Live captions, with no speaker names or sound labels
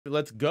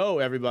Let's go,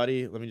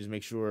 everybody. Let me just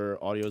make sure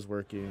audio's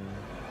working.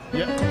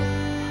 Yep.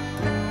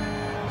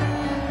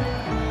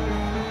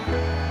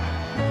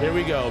 Here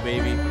we go,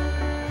 baby.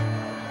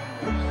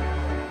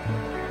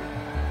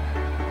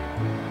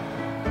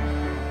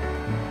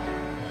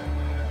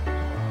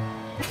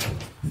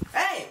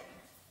 Hey!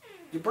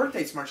 Your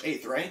birthday's March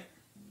 8th, right?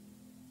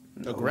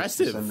 No,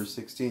 aggressive. December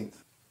 16th.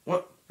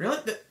 What? Really?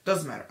 That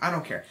doesn't matter. I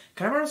don't care.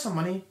 Can I borrow some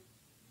money?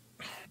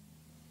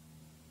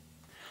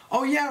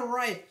 Oh, yeah,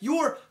 right.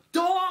 You're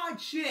dog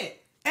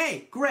shit.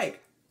 Hey, Greg,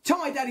 tell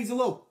my dad he's a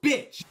little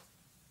bitch.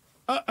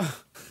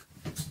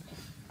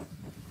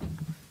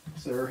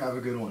 Sir, have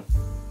a good one.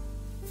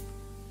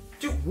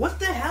 Dude, what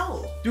the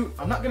hell? Dude,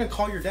 I'm not gonna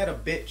call your dad a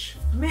bitch.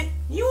 Man,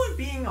 you and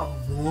being a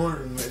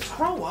moron.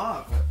 Grow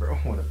up. Bro,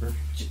 whatever.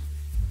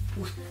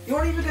 You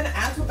aren't even gonna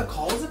ask what the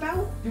call is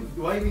about? Dude,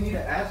 do I even need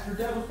to ask? Your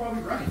dad was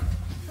probably right.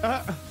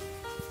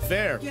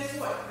 Fair. Guess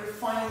what? You're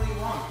finally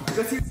wrong.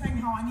 Because he's saying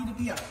how I need to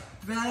be a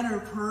better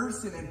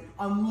person and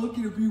I'm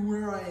lucky to be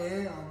where I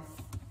am.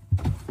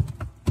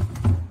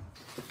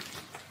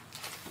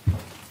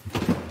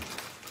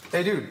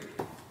 Hey, dude,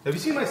 have you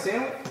seen my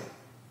sandwich?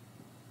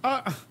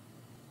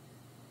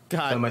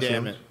 God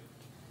damn it.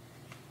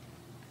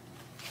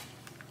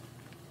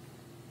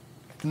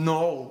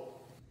 No.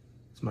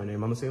 Is my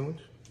name on the sandwich?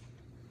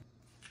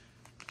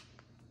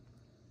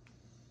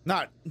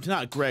 Not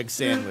Greg's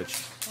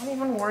sandwich. Don't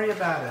even worry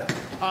about it.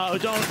 Oh,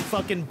 don't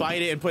fucking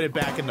bite it and put it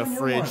back in the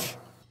fridge.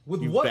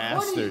 With You what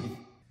bastard. money?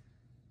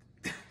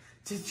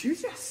 Did you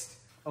just...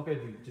 Okay,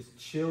 dude, just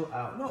chill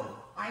out. No,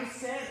 I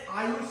said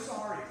I was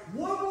sorry.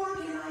 What more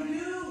can I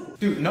do?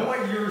 Dude, no way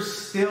you're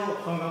still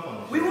hung up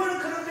on this. We would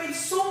have made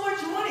so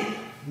much money.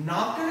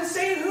 Not gonna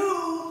say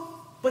who,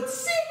 but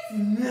 $6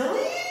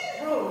 million?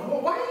 Bro,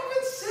 why do you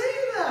even say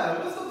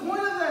that? What's the point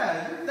of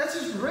that? That's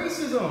just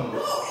racism.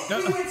 No,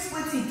 if we went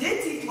splitsy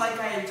ditsy like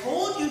I had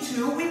told you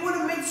to, we would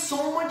have made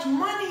so much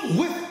money.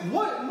 With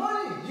what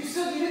money? You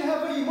said you didn't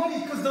have any money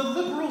because the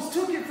liberals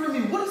took it from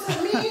you. What does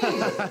that mean?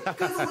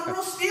 Because the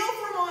liberals steal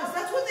from us.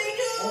 That's what they do.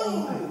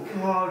 Oh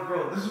my god,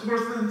 bro. This is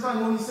worse than the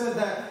time when he said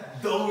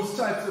that those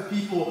types of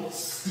people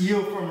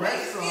steal from They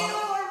restaurants. steal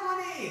our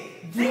money.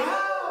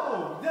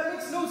 Wow! That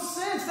makes no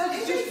sense.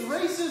 That's just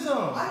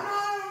racism. I'm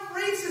not a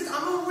racist.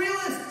 I'm a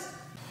realist.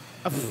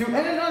 Dude,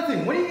 and another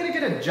thing, when are you gonna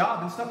get a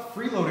job and stop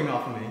freeloading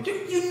off of me?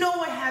 Dude, you know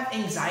I have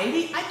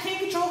anxiety. I can't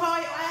control how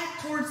I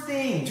act towards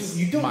things. Dude,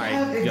 you don't My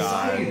have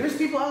anxiety. God. There's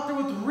people out there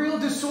with real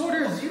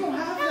disorders. You don't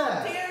have How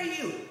that. dare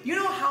you? You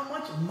know how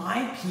much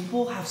my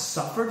people have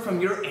suffered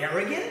from your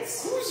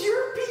arrogance? Who's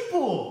your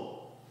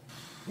people?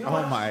 You know Oh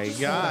what? my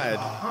Just God. hold it.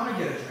 I'm gonna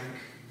get a drink.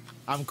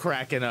 I'm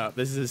cracking up.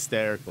 This is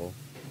hysterical.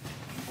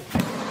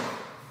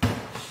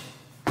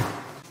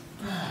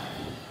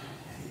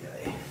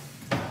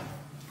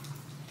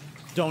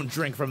 Don't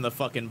drink from the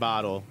fucking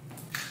bottle.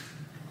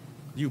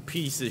 You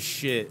piece of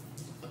shit.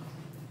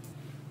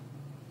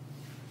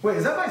 Wait,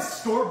 is that my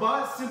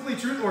store-bought Simply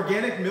Truth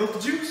organic milk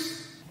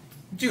juice?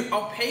 Dude,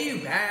 I'll pay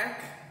you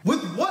back.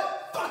 With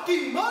what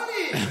fucking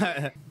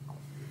money?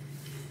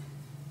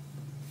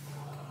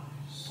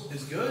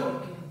 It's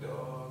good.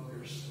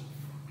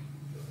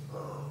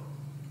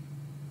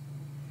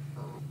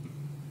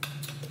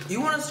 You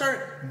want to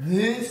start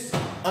this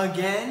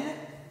again?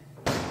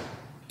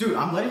 Dude,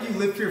 I'm letting you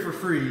live here for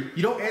free.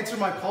 You don't answer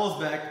my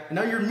calls back, and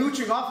now you're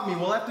mooching off of me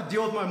while I have to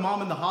deal with my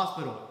mom in the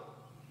hospital.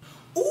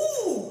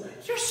 Ooh,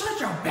 you're such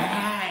a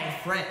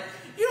bad friend.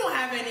 You don't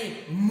have any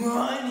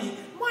money.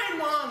 My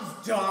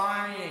mom's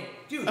dying.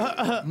 Dude,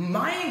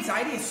 my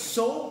anxiety is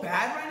so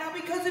bad right now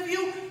because of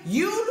you.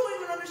 You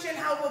don't even understand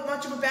how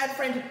much of a bad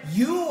friend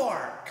you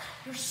are. God,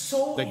 you're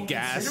so The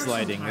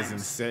inconsiderate gaslighting sometimes. is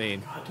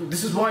insane. Dude,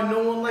 this is why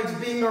no one likes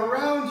being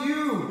around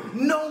you.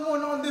 No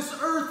one on this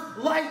earth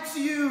likes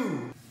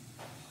you.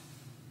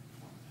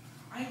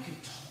 I could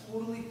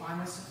totally buy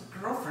myself a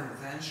girlfriend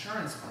with that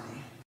insurance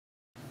money.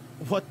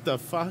 What the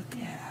fuck?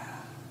 Yeah.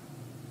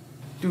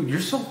 Dude, you're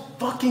so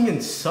fucking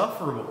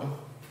insufferable.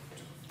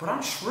 But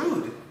I'm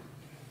shrewd.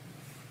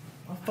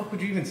 Why the fuck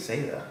would you even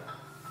say that?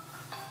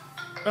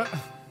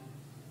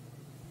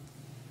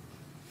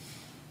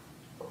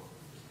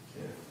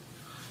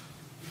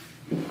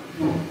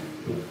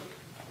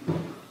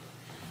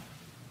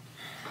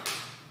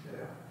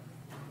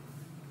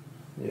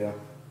 Yeah.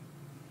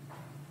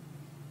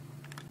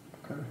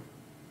 Okay.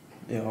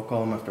 Yeah, I'll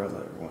call him after I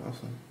let everyone else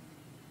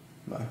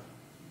in. Bye.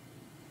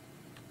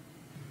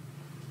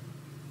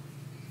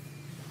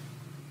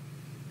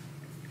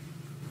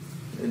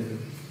 Hey, dude.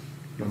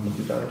 Your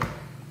mom died.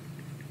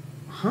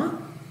 Huh?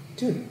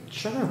 Dude,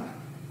 shut up.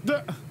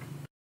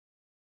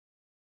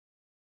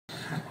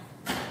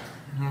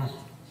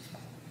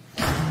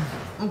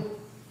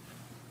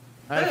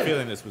 I had a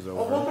feeling this was Oh,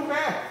 over. welcome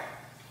back.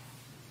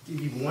 Give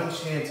you one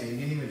chance and you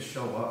didn't even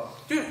show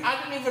up. Dude,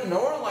 I didn't even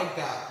know her like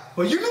that.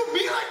 But you knew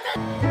me like that?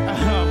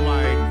 Oh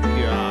my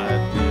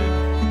god, dude.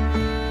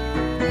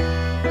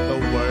 The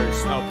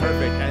worst. Oh,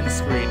 perfect. End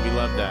screen. We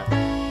love that.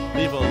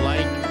 Leave a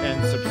like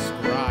and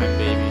subscribe,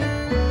 baby.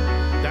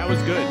 That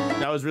was good.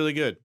 That was really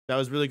good. That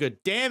was really good.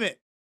 Damn it.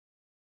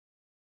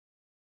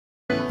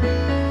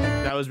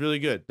 was really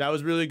good. That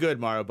was really good,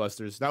 Mario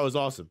Busters. That was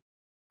awesome.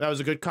 That was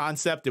a good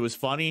concept. It was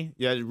funny.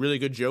 You had really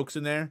good jokes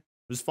in there.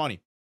 It was funny.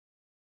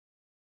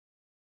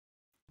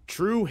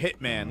 True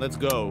Hitman. Let's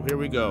go. Here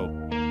we go.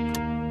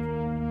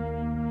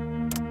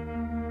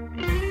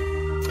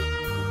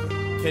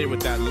 Hit it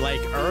with that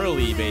like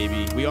early,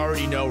 baby. We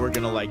already know we're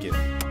gonna like it.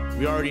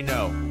 We already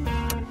know.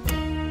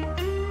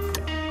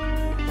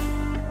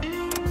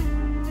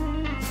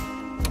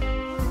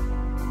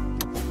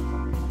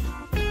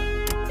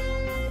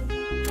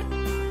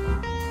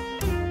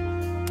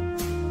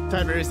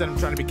 Tiberius said I'm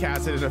trying to be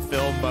casted in a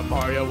film, but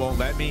Mario won't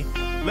let me.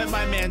 Let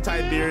my man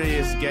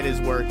Tiberius get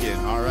his work in,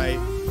 all right?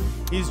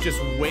 He's just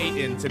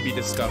waiting to be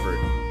discovered.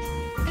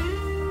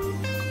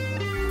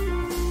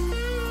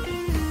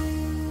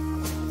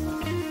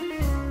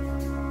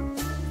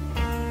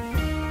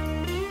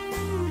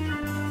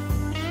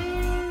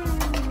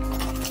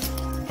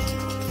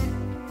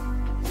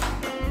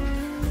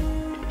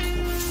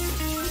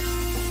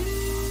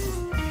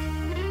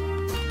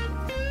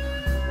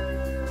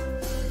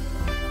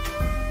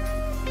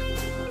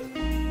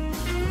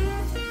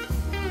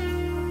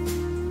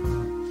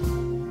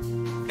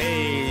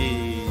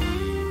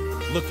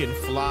 Looking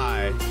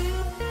fly.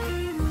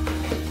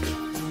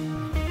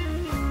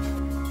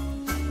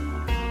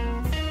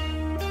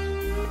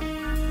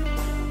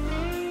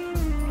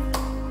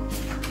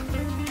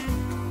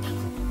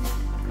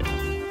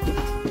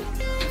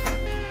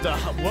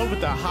 What with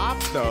the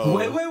hop though?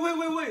 Wait.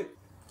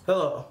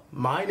 Hello,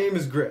 my name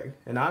is Greg,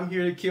 and I'm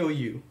here to kill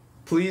you.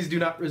 Please do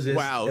not resist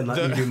and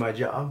let me do my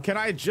job. Can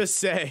I just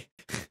say,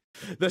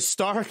 the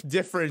stark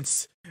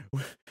difference.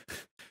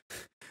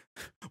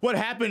 What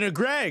happened to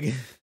Greg?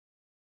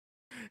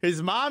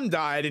 His mom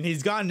died and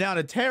he's gone down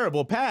a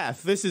terrible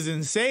path. This is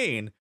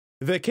insane.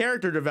 The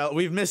character development,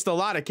 we've missed a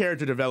lot of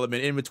character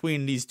development in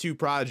between these two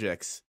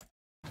projects.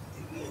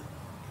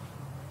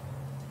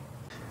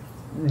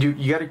 Dude,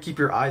 you gotta keep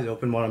your eyes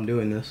open while I'm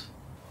doing this.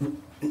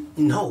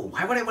 No,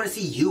 why would I want to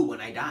see you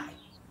when I die?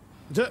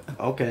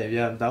 Okay,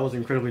 yeah, that was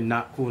incredibly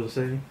not cool to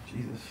say.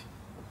 Jesus.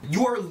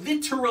 You are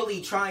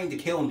literally trying to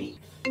kill me.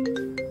 I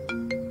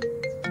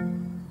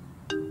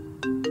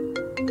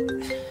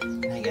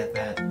get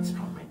that. It's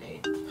probably my day.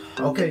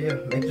 Okay,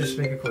 yeah, just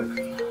make it quick.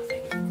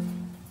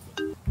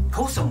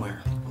 Go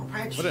somewhere.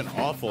 What an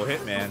awful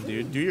hitman,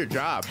 dude. Do your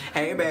job.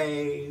 Hey,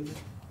 babe.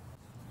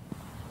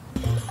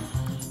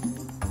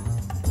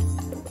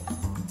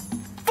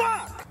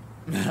 Fuck!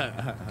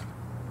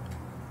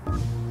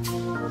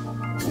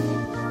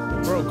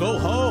 Bro, go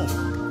home.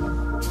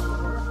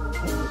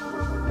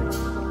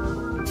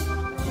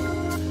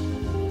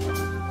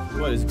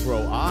 What is bro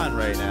on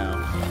right now?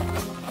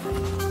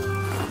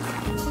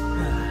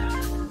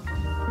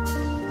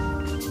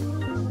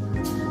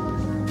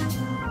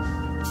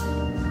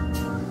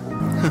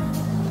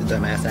 The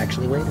dumbass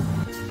actually waited.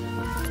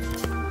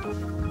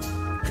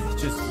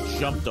 Just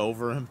jumped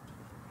over him.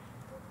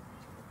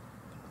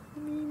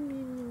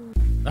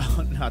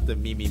 Oh, not the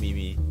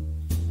me.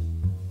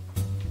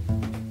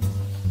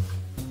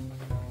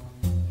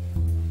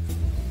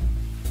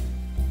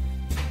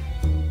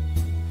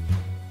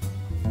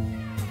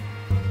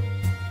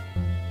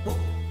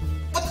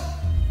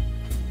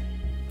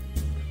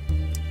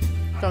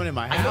 Coming in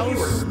my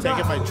house,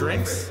 taking my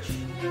drinks.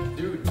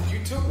 Dude, you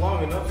took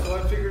long enough, so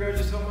I figured I'd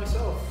just help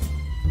myself.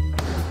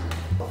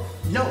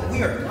 No,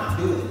 we are not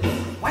doing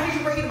this. Why did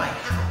you break into my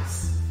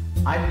house?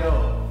 I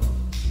know.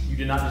 You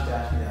did not just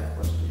ask me that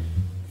question.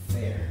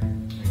 Fair. Are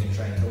you gonna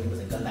try and kill me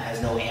with a gun that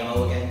has no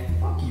ammo again?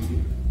 Fuck you,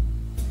 dude.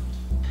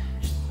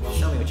 Well,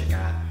 show me what you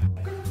got.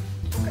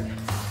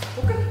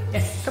 Okay.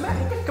 Yeah, come on,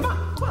 let's go.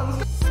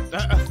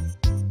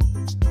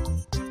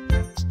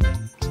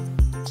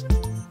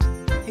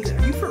 Hey,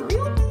 are you for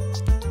real?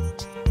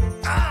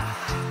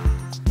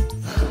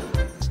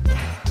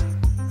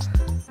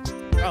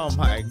 Oh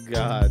my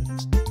god.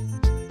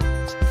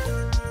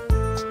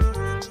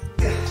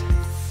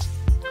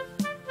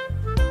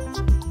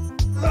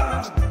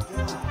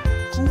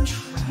 Who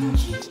trained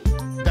you?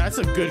 That's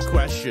a good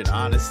question,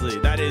 honestly.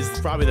 That is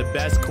probably the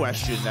best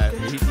question that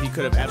he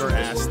could have ever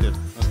asked him.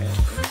 Okay.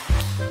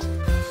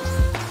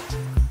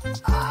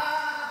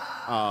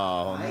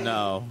 Oh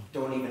no.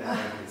 Don't even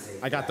have to say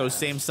I got those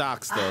same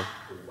socks though.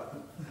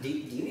 Do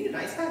you need an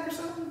ice pack or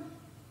something?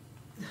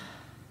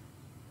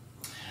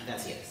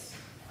 That's yes.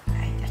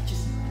 I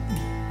just...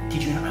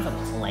 Did you not have a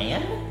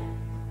plan?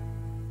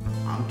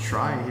 I'm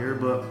trying here,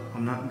 but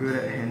I'm not good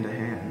at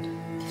hand-to-hand.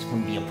 This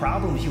wouldn't be a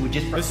problem if you would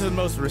just... This is the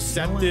most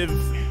receptive Do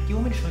you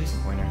want me to show you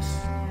some pointers?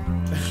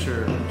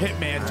 Sure.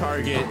 hitman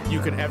target you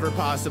could ever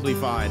possibly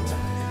find.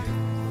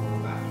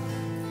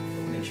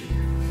 Make sure.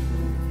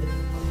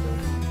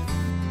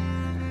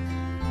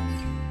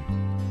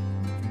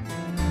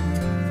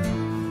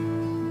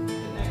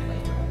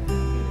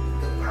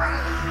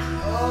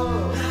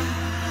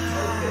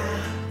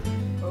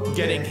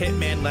 Getting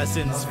hitman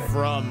lessons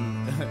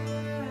from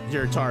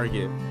your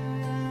target.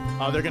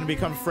 Oh, they're gonna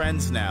become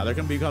friends now. They're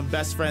gonna become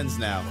best friends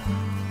now.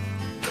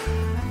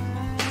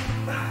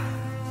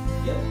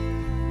 Yep.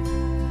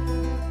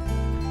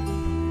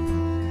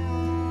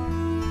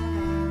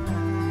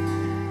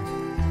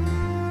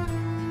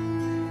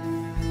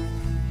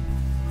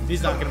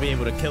 He's not gonna be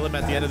able to kill him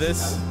at the end of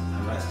this.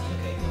 I'm rusty,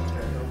 okay?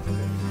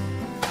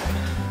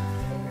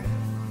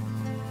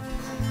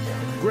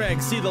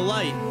 Greg, see the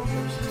light.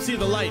 See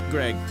the light,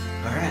 Greg.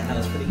 Alright, that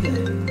was pretty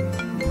good. Oh,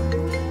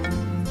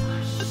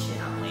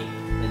 shit, I'm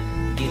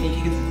late. Do you think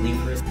you could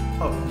leave for a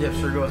Oh, yeah,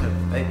 sure, go ahead.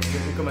 Hey, you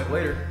can come back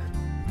later.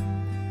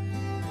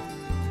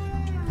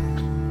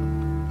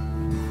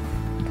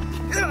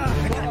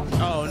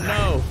 Oh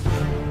no.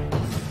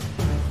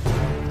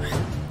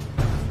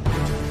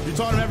 You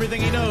taught him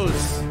everything he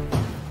knows.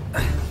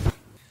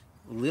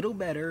 Little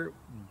better,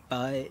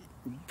 but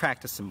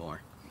practice some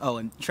more. Oh,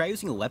 and try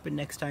using a weapon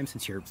next time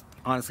since you're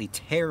honestly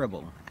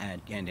terrible at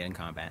hand-to-hand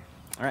combat.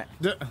 All right,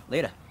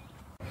 later.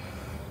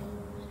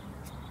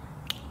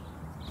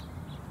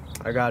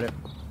 I got it.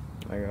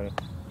 I got it.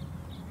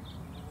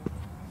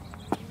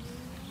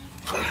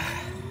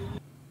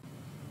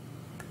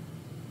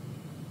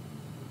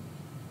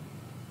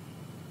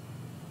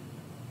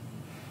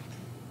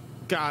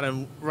 Got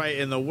him right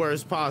in the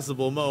worst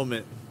possible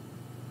moment.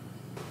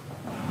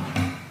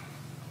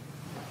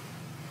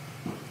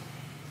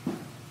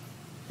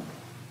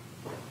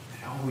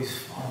 I always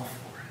fall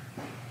for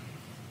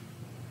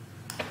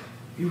it.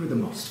 You were the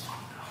most fun,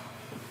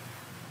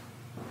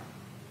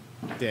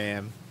 though.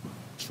 Damn.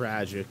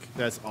 Tragic.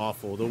 That's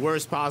awful. The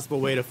worst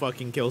possible way to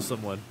fucking kill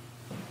someone.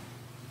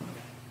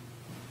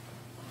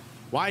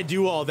 Why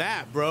do all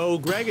that, bro?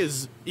 Greg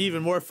is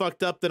even more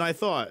fucked up than I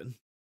thought.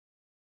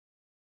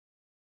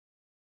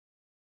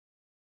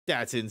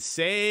 That's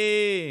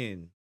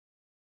insane.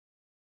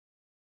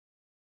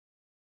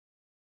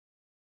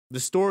 The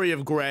story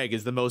of Greg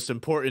is the most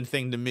important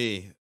thing to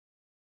me.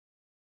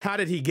 How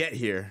did he get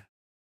here?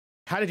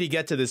 How did he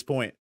get to this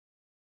point?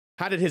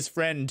 How did his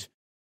friend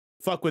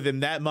fuck with him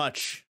that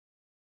much?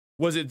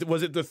 Was it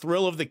the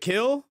thrill of the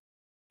kill?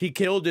 He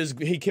killed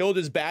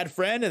his bad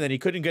friend and then he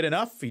couldn't get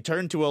enough. He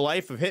turned to a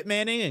life of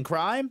hitmanning and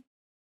crime.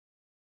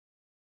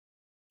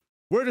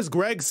 Where does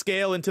Greg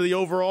scale into the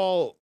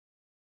overall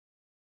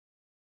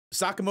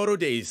Sakamoto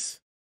days?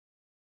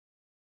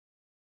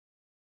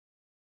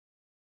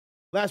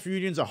 Last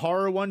reunion's a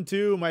horror one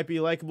too. Might be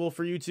likable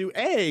for you too.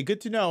 Hey,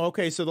 good to know.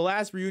 Okay, so the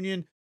last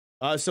reunion,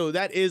 so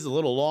that is a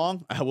little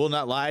long. I will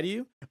not lie to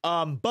you.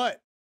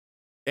 But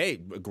hey,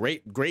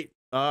 great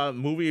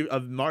movie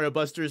of Mario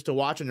Busters to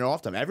watch in your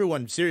off time.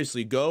 Everyone,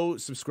 seriously, go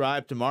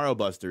subscribe to Mario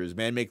Busters.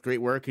 Man, make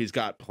great work. He's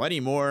got plenty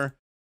more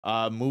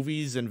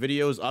movies and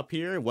videos up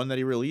here. One that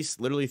he released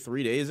literally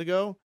 3 days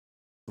ago.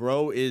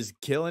 Bro is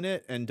killing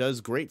it and does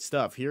great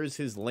stuff. Here's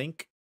his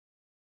link.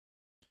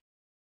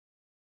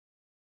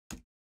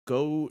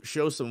 Go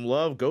show some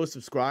love. Go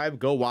subscribe.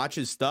 Go watch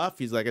his stuff.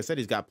 He's, like I said,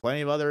 he's got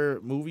plenty of other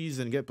movies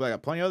and got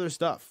plenty of other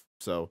stuff.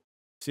 So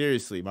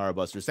seriously, Mario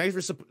Busters,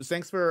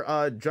 thanks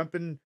for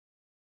jumping.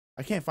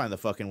 I can't find the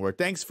fucking word.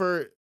 Thanks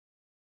for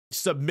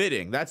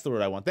submitting. That's the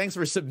word I want. Thanks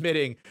for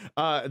submitting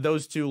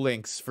those two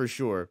links for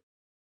sure.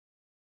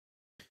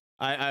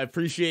 I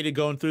appreciated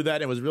going through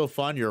that. It was real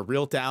fun. You're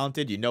real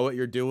talented. You know what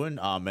you're doing.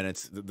 And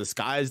it's the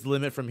sky's the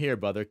limit from here,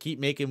 brother. Keep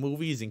making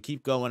movies and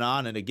keep going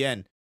on. And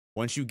again,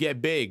 once you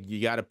get big,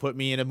 you got to put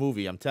me in a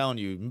movie. I'm telling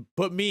you,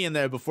 put me in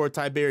there before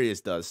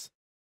Tiberius does.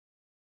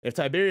 If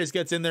Tiberius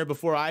gets in there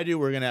before I do,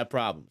 we're going to have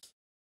problems.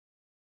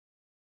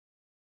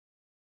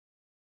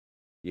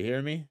 You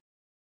hear me?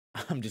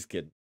 I'm just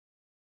kidding.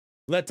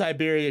 Let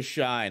Tiberius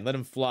shine. Let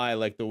him fly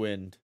like the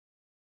wind.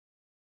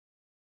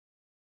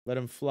 Let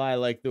him fly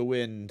like the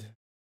wind.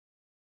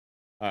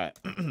 All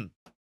right.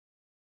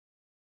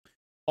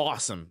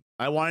 Awesome.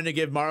 I wanted to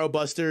give Mario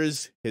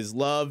Busters his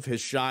love,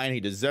 his shine. He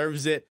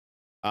deserves it.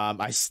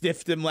 I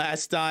stiffed him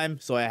last time,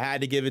 so I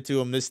had to give it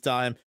to him this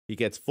time. He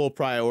gets full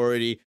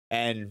priority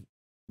and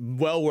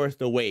well worth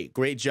the wait.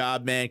 Great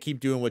job, man.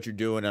 Keep doing what you're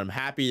doing. And I'm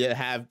happy to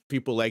have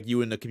people like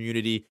you in the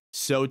community.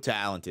 So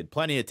talented.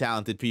 Plenty of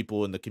talented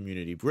people in the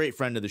community. Great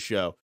friend of the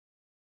show.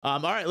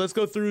 All right, let's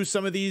go through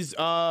some of these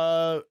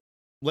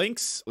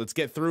links. Let's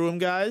get through them,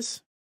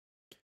 guys.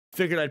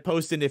 Figured I'd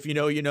post an if you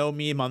know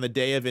meme on the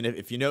day of an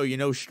if you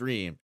know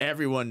stream.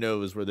 Everyone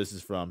knows where this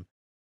is from.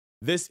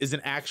 This is an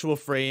actual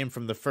frame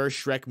from the first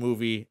Shrek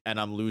movie, and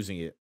I'm losing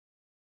it.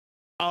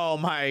 Oh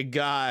my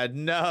God,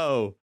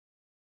 no.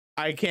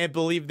 I can't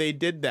believe they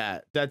did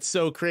that. That's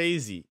so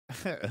crazy.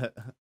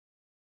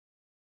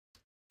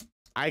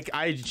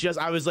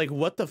 I was like,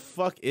 what the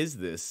fuck is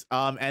this?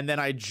 And then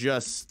I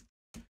just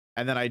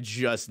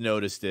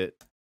noticed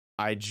it.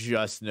 I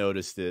just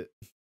noticed it.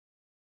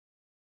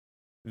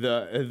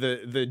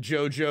 The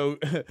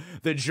Jojo,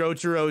 the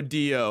Jotaro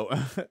Dio.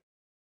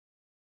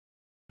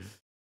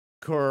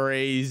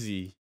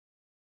 Crazy.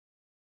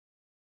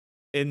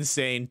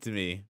 Insane to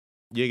me.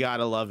 You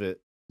gotta love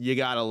it. You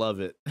gotta love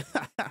it.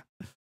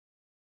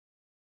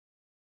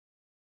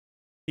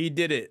 He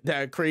did it.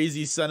 That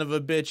crazy son of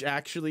a bitch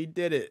actually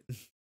did it.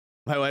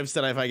 My wife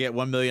said if I get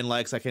 1 million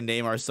likes, I can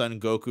name our son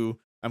Goku.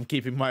 I'm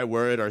keeping my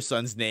word. Our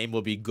son's name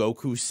will be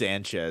Goku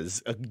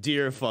Sanchez.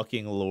 Dear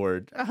fucking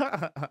Lord.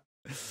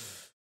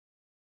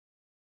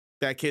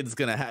 That kid's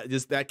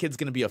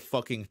gonna be a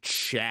fucking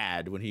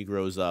Chad when he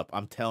grows up.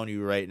 I'm telling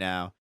you right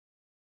now.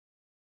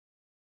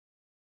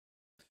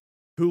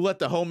 Who let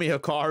the homie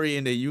Hikari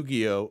into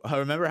Yu-Gi-Oh? I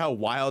remember how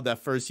wild that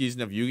first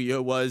season of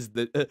Yu-Gi-Oh was.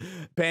 The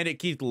Bandit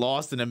Keith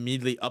lost and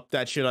immediately upped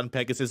that shit on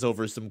Pegasus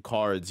over some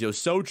cards. Yo,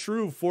 so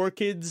true. Four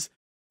kids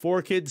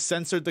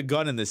censored the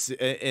gun in this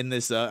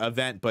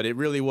event, but it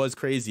really was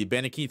crazy.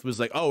 Bandit Keith was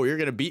like, "Oh, you're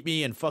gonna beat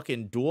me in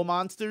fucking Duel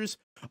Monsters?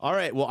 All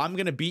right, well, I'm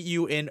gonna beat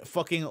you in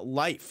fucking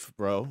life,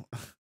 bro."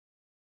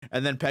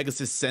 And then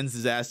Pegasus sends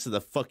his ass to the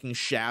fucking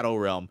Shadow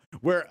Realm,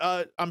 where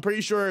I'm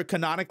pretty sure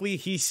canonically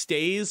he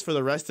stays for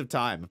the rest of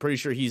time. I'm pretty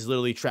sure he's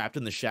literally trapped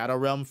in the Shadow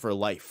Realm for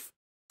life,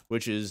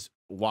 which is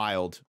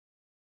wild.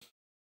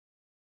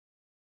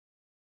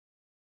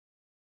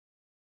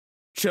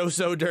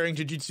 Choso during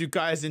Jujutsu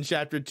Kaisen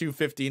chapter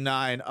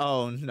 259.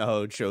 Oh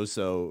no,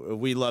 Choso.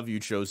 We love you,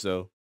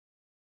 Choso.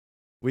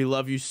 We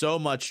love you so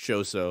much,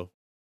 Choso.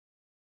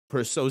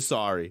 We're so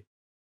sorry.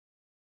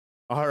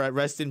 All right,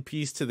 rest in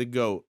peace to the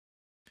GOAT.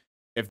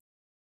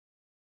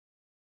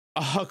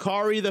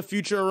 Hikari the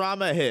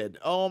Futurama hit.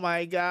 Oh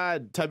my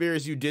god.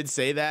 Tiberius, you did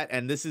say that,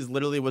 and this is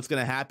literally what's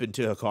going to happen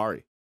to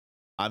Hikari.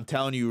 I'm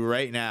telling you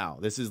right now,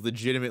 this is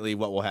legitimately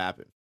what will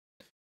happen.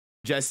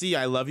 Jesse,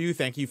 I love you.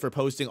 Thank you for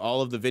posting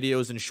all of the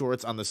videos and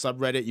shorts on the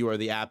subreddit. You are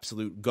the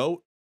absolute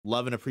GOAT.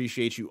 Love and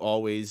appreciate you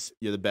always.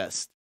 You're the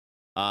best.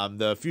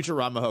 The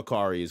Futurama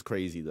Hikari is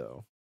crazy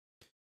though.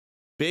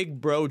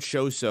 Big bro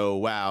Choso.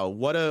 Wow.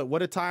 What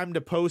a time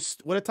to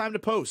post. What a time to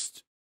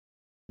post.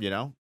 You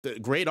know,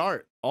 great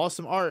art.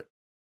 Awesome art.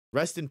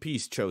 Rest in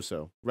peace,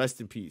 Choso.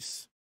 Rest in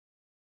peace.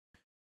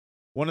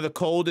 One of the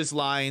coldest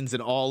lines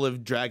in all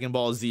of Dragon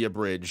Ball Z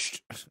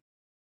Abridged.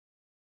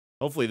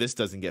 Hopefully this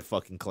doesn't get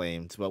fucking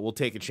claimed, but we'll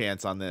take a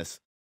chance on this.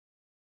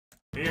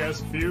 He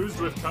has fused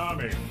with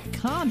Kami.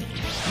 Kami?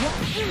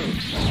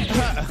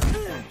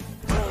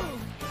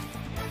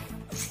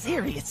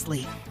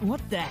 Seriously,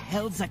 what the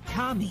hell's a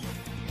Kami?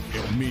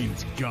 It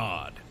means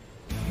God.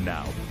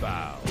 Now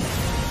bow.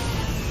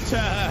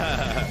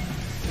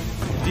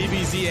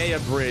 DBZA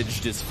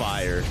Abridged is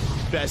fire.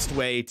 Best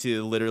way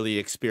to literally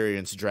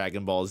experience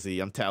Dragon Ball Z.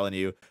 I'm telling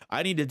you.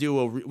 We need to do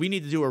a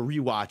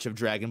rewatch of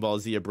Dragon Ball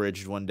Z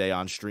Abridged one day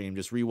on stream.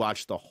 Just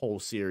rewatch the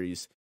whole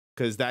series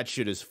because that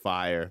shit is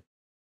fire.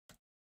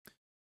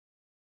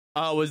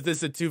 Was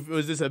this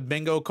a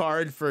bingo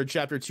card for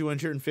chapter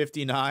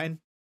 259?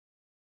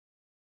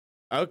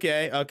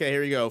 Okay,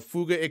 here we go.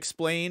 Fuga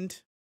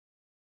explained.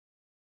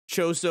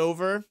 Chose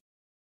over.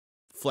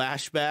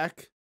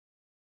 Flashback.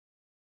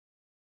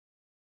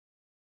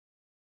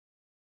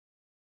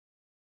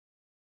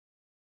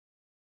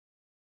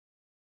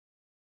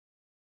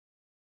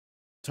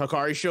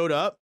 Hikari showed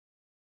up.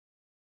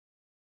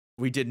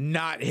 We did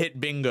not hit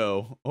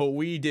bingo. Oh,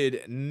 we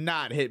did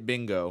not hit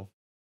bingo.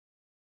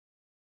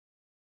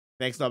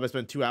 Thanks, Nob. I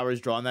spent 2 hours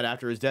drawing that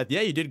after his death.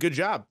 Yeah, you did a good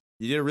job.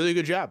 You did a really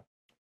good job.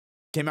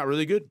 Came out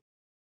really good.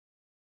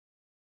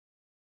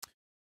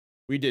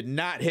 We did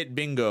not hit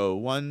bingo.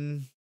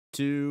 1,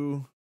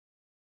 2,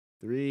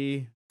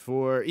 3,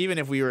 4. Even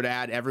if we were to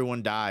add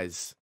everyone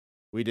dies,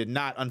 we did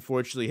not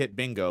unfortunately hit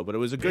bingo, but it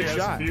was a good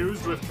shot. He has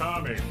fused with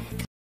Kami.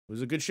 It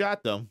was a good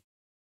shot, though.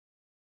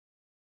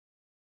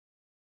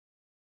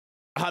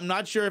 I'm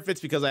not sure if it's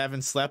because I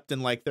haven't slept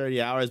in like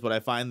 30 hours, but I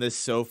find this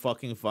so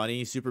fucking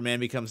funny. Superman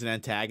becomes an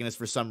antagonist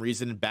for some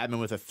reason. Batman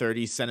with a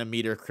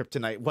 30-centimeter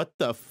kryptonite. What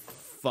the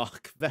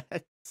fuck,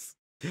 Vex?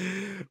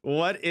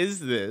 What is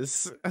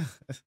this?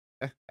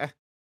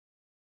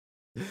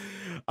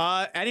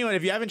 Anyway,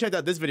 if you haven't checked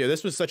out this video,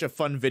 this was such a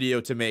fun video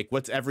to make.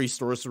 What's every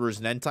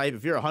sorcerer's Nen type?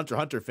 If you're a Hunter x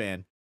Hunter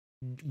fan,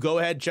 go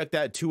ahead and check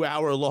that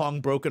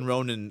 2-hour-long Broken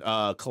Ronin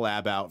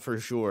collab out for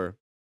sure.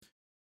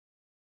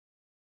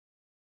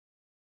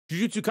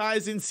 Jujutsu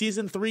Kaisen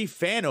Season 3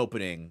 fan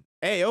opening.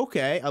 Hey,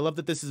 okay. I love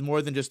that this is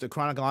more than just a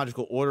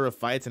chronological order of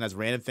fights and has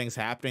random things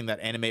happening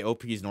that anime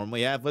OPs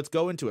normally have. Let's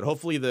go into it.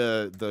 Hopefully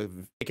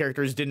the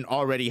characters didn't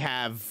already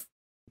have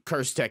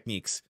curse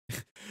techniques.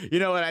 You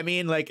know what I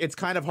mean? Like, it's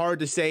kind of hard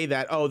to say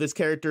that, oh, this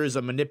character is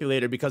a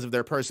manipulator because of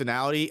their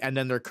personality, and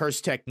then their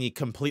curse technique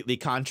completely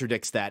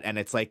contradicts that, and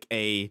it's like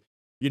a,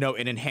 you know,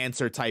 an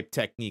enhancer type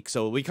technique.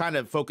 So we kind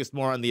of focused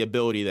more on the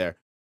ability there.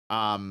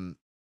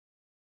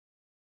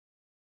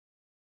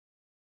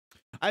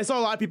 I saw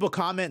a lot of people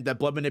comment that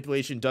blood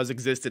manipulation does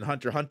exist in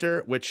Hunter x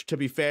Hunter, which, to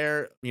be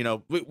fair, you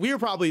know,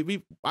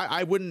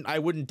 I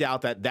wouldn't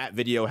doubt that that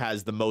video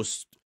has the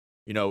most,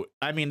 you know,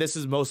 I mean, this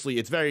is mostly,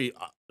 it's very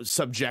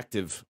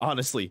subjective,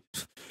 honestly,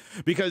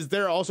 because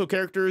there are also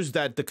characters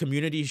that the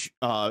community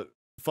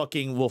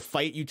fucking will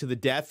fight you to the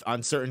death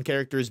on certain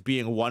characters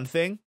being one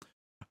thing.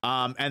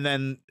 And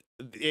then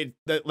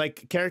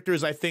like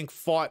characters I think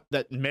fought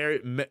that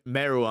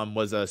Meruem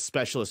was a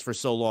specialist for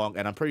so long,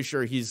 and I'm pretty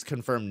sure he's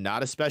confirmed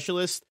not a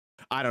specialist.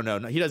 I don't know.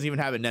 He doesn't even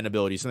have a Nen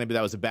ability, so maybe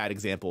that was a bad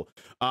example.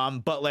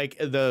 But like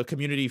the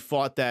community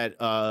fought that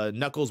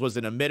Knuckles was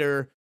an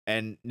emitter,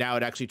 and now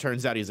it actually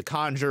turns out he's a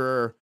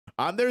conjurer.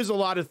 There's a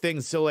lot of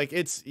things. So like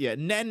it's, yeah,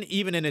 Nen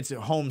even in its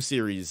home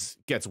series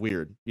gets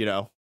weird, you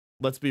know?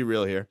 Let's be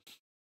real here.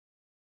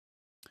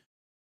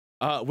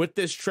 With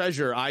this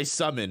treasure, I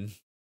summon.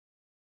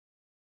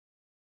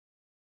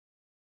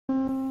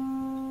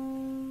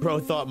 Bro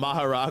thought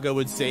Maharaga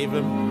would save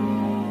him.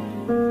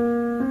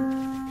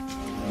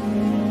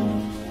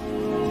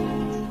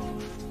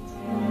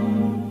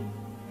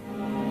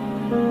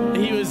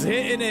 He was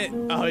hitting it.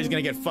 Oh, he's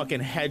gonna get fucking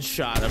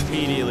headshot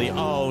immediately.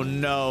 Oh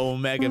no,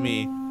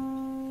 Megami.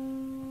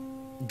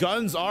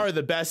 Guns are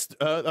the best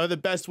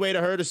way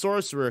to hurt a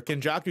sorcerer.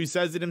 Kenjaku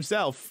says it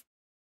himself.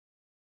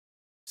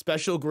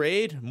 Special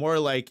grade? More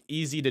like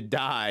easy to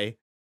die.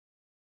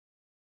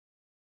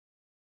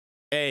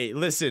 Hey,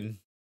 listen.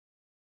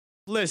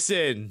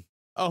 Listen.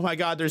 Oh my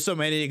god, there's so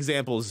many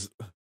examples.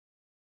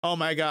 Oh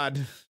my god.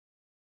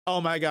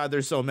 Oh my god,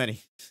 there's so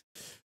many.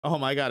 Oh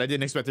my god, I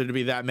didn't expect there to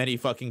be that many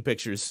fucking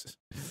pictures.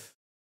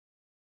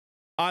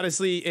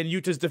 Honestly, in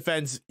Yuta's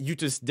defense,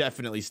 Yuta's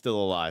definitely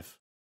still alive.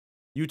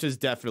 Yuta's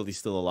definitely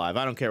still alive.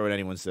 I don't care what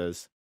anyone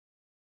says.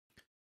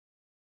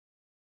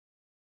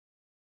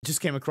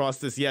 Just came across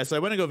this. Yeah, so I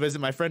went to go visit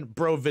my friend.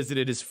 Bro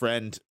visited his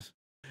friend.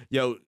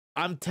 Yo,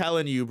 I'm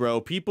telling you, bro,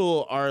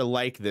 people are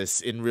like this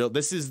in real.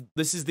 This is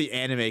the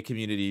anime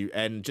community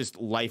and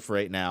just life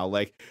right now.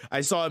 Like,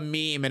 I saw a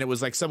meme and it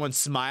was like someone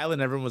smiling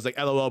and everyone was like,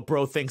 LOL,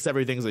 bro thinks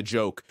everything's a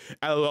joke.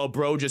 LOL,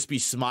 bro just be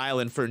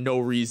smiling for no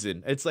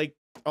reason. It's like,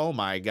 oh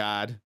my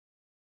god.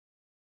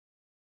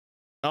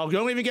 Oh,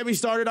 don't even get me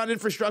started on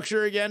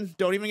infrastructure again.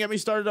 Don't even get me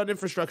started on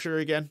infrastructure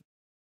again.